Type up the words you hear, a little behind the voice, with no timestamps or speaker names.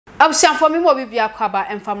Absian for me mo bibia kwaba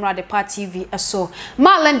emfamra Adepa TV so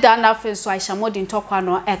Malenda na fe so Aisha modin tokwa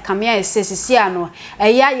no kamia esesisi ano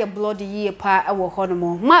eya ye blood ye pa ewo hono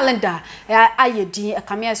mo Malenda ayedin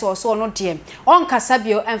kamia so no de on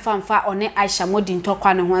kasabio emfamfa one Aisha modin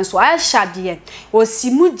tokwa no ho so Aisha de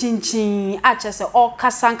osimu ginchin achese o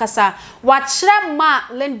kasankasa wa kire ma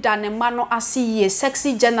Linda ne ma no asiye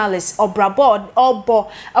sexy journalist obrabod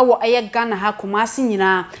obo ewo eye Ghana ha Kumasi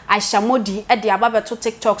nyina Aisha modi e de ababeto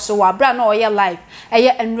TikTok so wa bra na oye live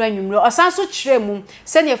eye enru anwumre osanso kire mu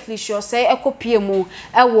se ne flisho se ekopie mu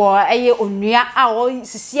ewo eye onua a o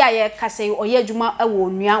sisi aye kase oye adwuma ewo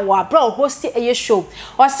onua wa bra host eye show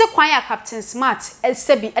o se kwan ya Captain Smart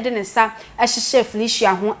sebi ede ne sa ehye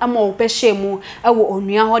flisho ho ama obehye mu ewo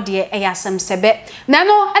onua ho de eye asemsebe na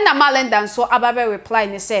no na Malenda nso ababe reply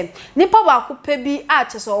ne se nipa ba kopa bi a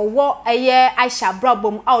chese owo eye Aisha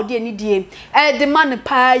brabom a ode ani die de man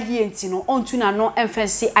pa yi enti no ontu na no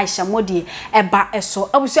emfensi Aisha modi eba eso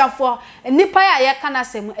abusuafo nipa ya ye kana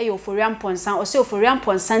asem eye oforian ponsan o se oforian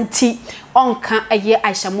ponsan ti onka eye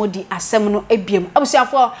Aisha modi asem no ebiem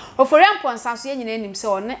abusuafo oforian ponsan so ye nyina enim se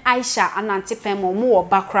one Aisha anante pen mo wo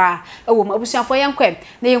bakra ewo abusuafo yenkwe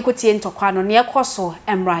na yenkotie ntokwa no ne yekoso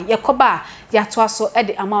emra yekoba yato aso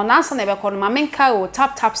ede ama na ansa na be kono ma menka o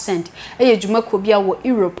tap send eye dwuma ko bia wo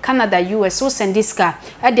Europe Canada US so send diska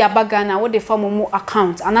ede abaga na wo de form mu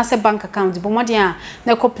account anase bank account bo modern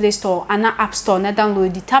na ko Play Store ana App Store na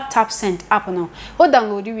download the tap send app no o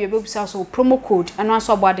download we be busa so promo code eno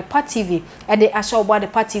aso obo Adepa TV e de asho obo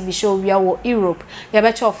Adepa TV show we wo Europe ya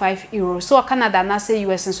be cho €5 so Canada na say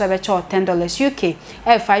US so be cho $10 UK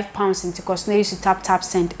 £5 into cost na use tap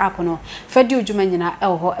send app no fedi udwuma nyina e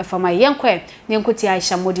ho e fama yenkwe ne nkoti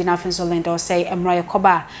Aisha modi na afenso lenda say emra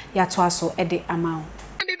yakoba ya to aso e de amount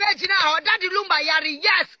Jina Daddy Lumba yari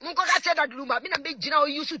yes munko ka che Daddy Lumba mina be jina o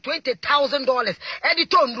use $20,000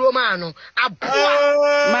 editon romano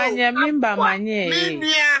abua manya mimba manye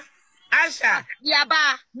minia Aisha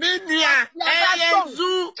yaba minia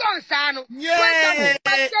eyenzu tonsano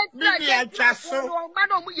minia chaso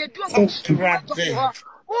mano mu yedu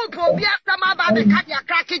o bia sama ba be ka dia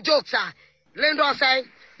cracky jokes ah lendo say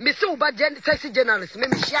me se uba sexy journalist me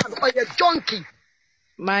share o ye junkie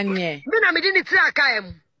manye mina me di ni tira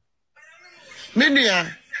kaem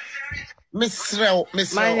minia misrel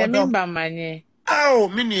manye mimba manye oh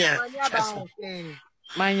minia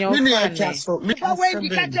manye minia chaso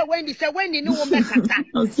Wendy say Wendy no wo mekata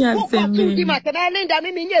osi di matana Linda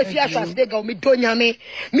me nya afia swasde ga o me donya me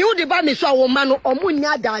wo de ba me so awo ma no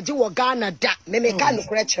omunya daage wo Ghana da me ka no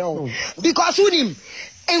kure kire because unim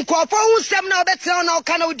nkofo unsem na obetre na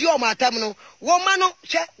oka na odi o matam no wo ma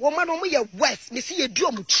no mo ye west me si ye du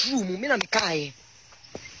o mu true mu me na me kai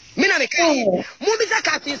mu bi sa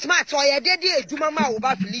Captain Smart o ye de adwuma ma wo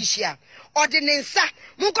ba Felicia ordinance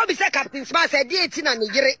mu ko bi sa Captain Smart say de eti na ne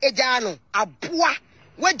yire eja no aboa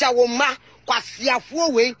waja wo ma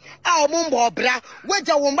kwasiafo we a o mo mbo obra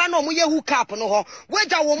waja wo ma no mo ye hook up no ho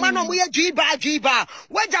waja wo ma no mo ye dwiba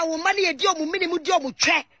waja wo ma ne ye di o mu minimu di o mu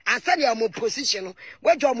twe ansa ne o position no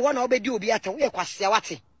waja wo mo na obedi obi ata wo ye kwasia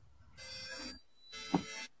wate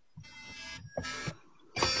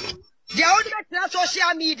the old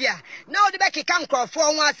social media now the back can call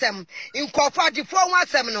for one sem in call for the for one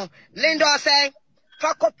sem no Linda say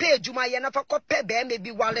fa copy juma ye na fa copy be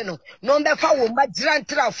maybe wale no be fa wo ma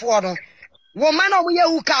girantra for no wo ma no mo ye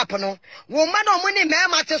hook up no wo ma no mo ni me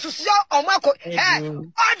ma te so so o ma ko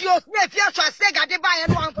audio na fia so ase gade ba ye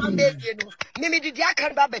no anfa be no me didi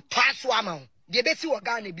aka ba be pass wa ma de be si wo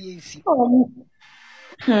Ghana bi ensi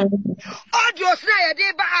audio na ye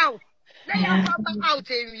de ba out na ya ba out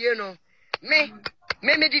you know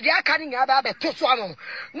me didi aka ni nya ba be to so no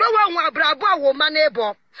no wa hu abrabo a wo ma na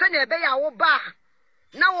ebo se na ebe ya wo ba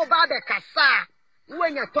na wo ba be kasa wo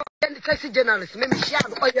nya to sexy journalist me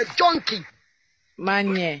share o ye junkie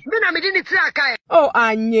manye me na me di ni tira kai oh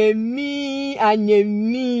anyemi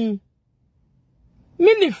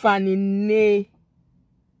minifani ne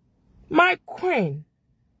my queen,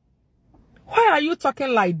 why are you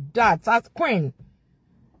talking like that as queen?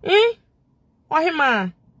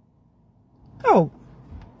 Ohima. Oh.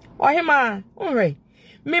 Ohima. Alright.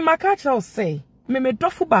 Me makacha say. Me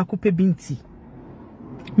dofu baako pe binti.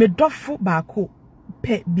 Me dofu baako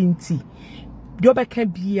pe binti. Diobe ken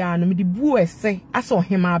biya no me di bu ese. Aso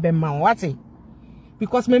ohima abe ma wate.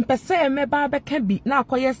 Because me pese me ba be ken bi na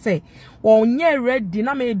akoye say. Onye ready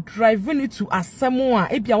na me driving it to asemo a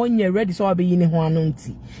ebia onye ready so abe yini ho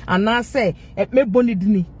anonti. Ana say me boni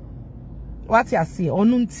dini. What you say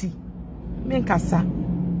onunti. Me nkasa.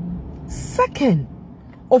 Second,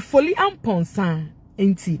 ofoli amponsan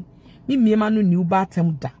enti mi miema no ni uba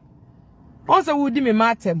atem da. Also would me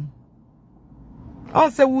matem.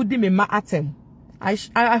 Also would me ma atem.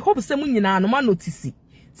 I hope someone you know no man notice.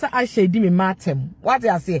 So I shall me matem. What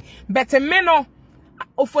I say? Better meno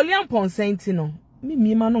ofolian ponsentino.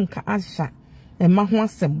 Me manon ka Aisha. And ma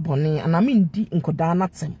wasem bonny and I mean di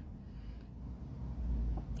nkodanatem.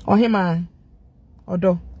 Oh hima.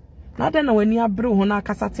 Odo. Not then when you brew hona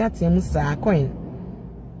casatiatim sa coin.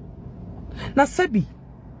 Na Sebi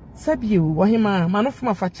you wahima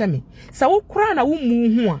manofuma fachemi. Sa ukra na umu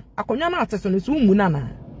huwa. Akonya na ateso nesu umu nana.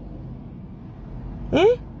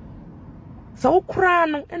 Sa ukra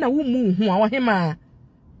no na umu huwa wahima.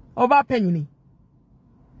 Oba penyini.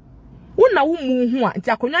 Una umu huwa.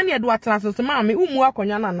 Nti akonya ni edu atraso se mami umu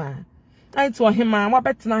akonya nana. Anti wahima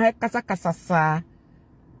wabetina he kasa sa.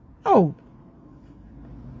 Oh.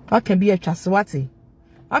 I can be a chaswati.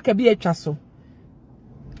 I can be a chasso.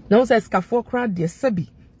 No says Cafo crowd, dear Sebi.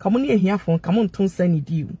 Come on here for come on to send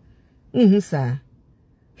you. Sir.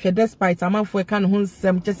 She despite a man for a can home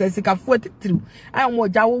some just as a Cafo through. I am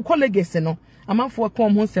what Jaw colleagues, no. A man for a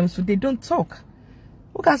come home so they don't talk.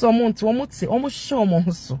 Who has almost say almost show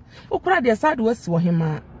monso. Who cried their side was for him,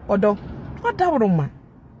 although what double man.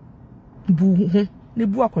 Boo, the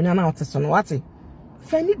Buaconiana out son what?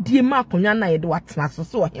 Fanny dear Marconiana, what not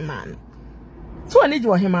so him man. So I need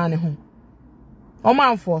your him man. O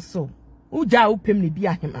man for so. Uja upim be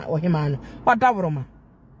a him or him man. What davroma?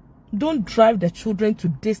 Don't drive the children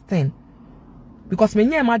to this thing. Because me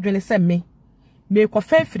near madrene said me ko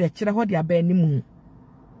fair for the children what they are bear ni moon.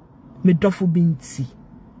 Me dofu binti.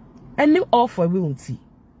 And new all for we won't see.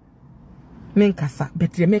 Men kasa,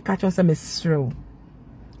 but you make catch on some srow.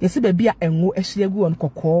 You see baby a engo eshiegu on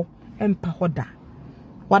koko empahoda.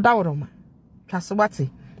 What davroma? Traswati.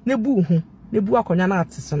 Nebu hu. Nebu akonyana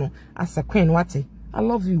artist no as a queen wati. I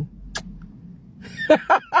love you.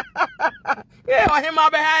 Yeah, I him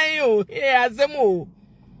behind you. Yeah, Zemo.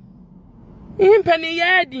 In penny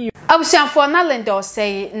yadi. Abusian for Nalendo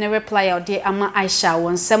say ne reply out de ama Aisha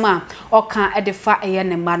won sema or can Adepa eye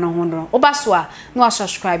ne ma no hono. Obaswa no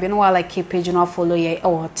subscribe no like page no follow ye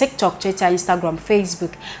or TikTok, Twitter, Instagram,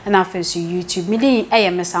 Facebook and after YouTube. Me din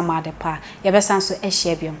AMS Adepa. Ye be san so e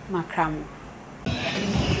share biom makram.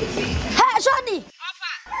 Hey, Shodi.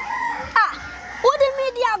 Who the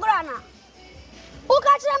media grana? Who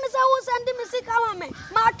catch them is who send me sick me?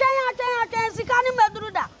 My train, Sikani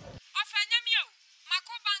Medruda. Ofanyamio,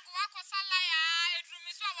 Makobango, Wakosalaya,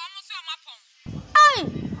 Drumiso, almost your mapon. Ay,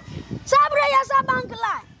 Sabre yasa bank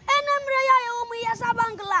line. Enemreya yomu yasa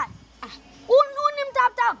bank line. Unim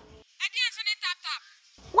tap. Adianson tap.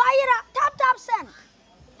 Why tap send?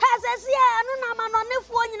 Has a sia no man on the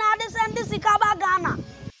phone in the send this Sikaba Ghana.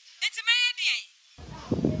 It's my idea.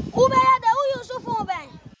 Ubeya de uyu phone ben.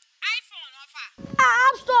 iPhone offer.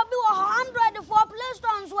 App Store be 100 for Play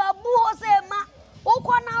Stores where buho say ma.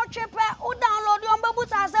 Uko now chepe u download your mbebu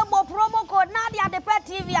sa se bo promo code na dia Adepa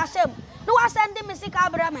TV asem. No wa send me sika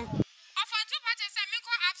brame. Offer two patches say me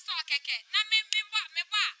ko App Store keke. Na me ba.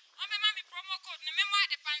 O me ma me promo code ne me mo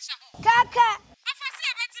Adepa nsha ho. Keke. Offer see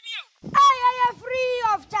abetimi o. Ay free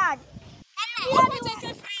of charge.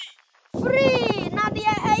 Free na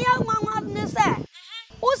dia eya nwanwa ne se.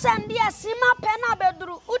 Usend dia sima pena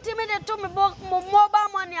bedru utimi de to me mobile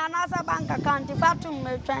money anasa bank account fatum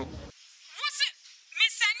me twan. Wose me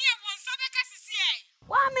sania won sabeka sisi e.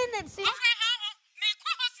 1 minute see. Offer ha ho me ko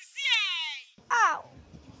ho sisi e.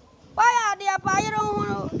 Why are dia pa yero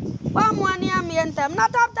wa mo ani am yentem na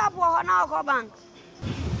tap wo ho na ko bank.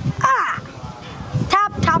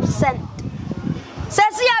 Tap send.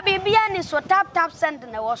 Sesia bibia ni so tap send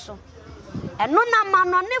na wo so. And no na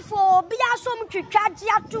manone for be asom twitwaje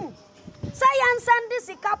atum. Say yan send this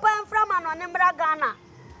kapa enfra manone mbra Ghana.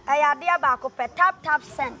 Ayade ba ko pe tap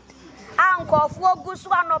send. Ankofo ogusu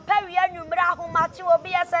anopa wi anwumra ahomate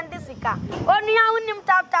obi send this ka. Oni a unim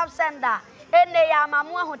tap sender. Ene ya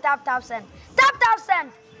mamu ahu tap send. Tap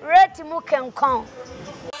send. Rate mu kenkon.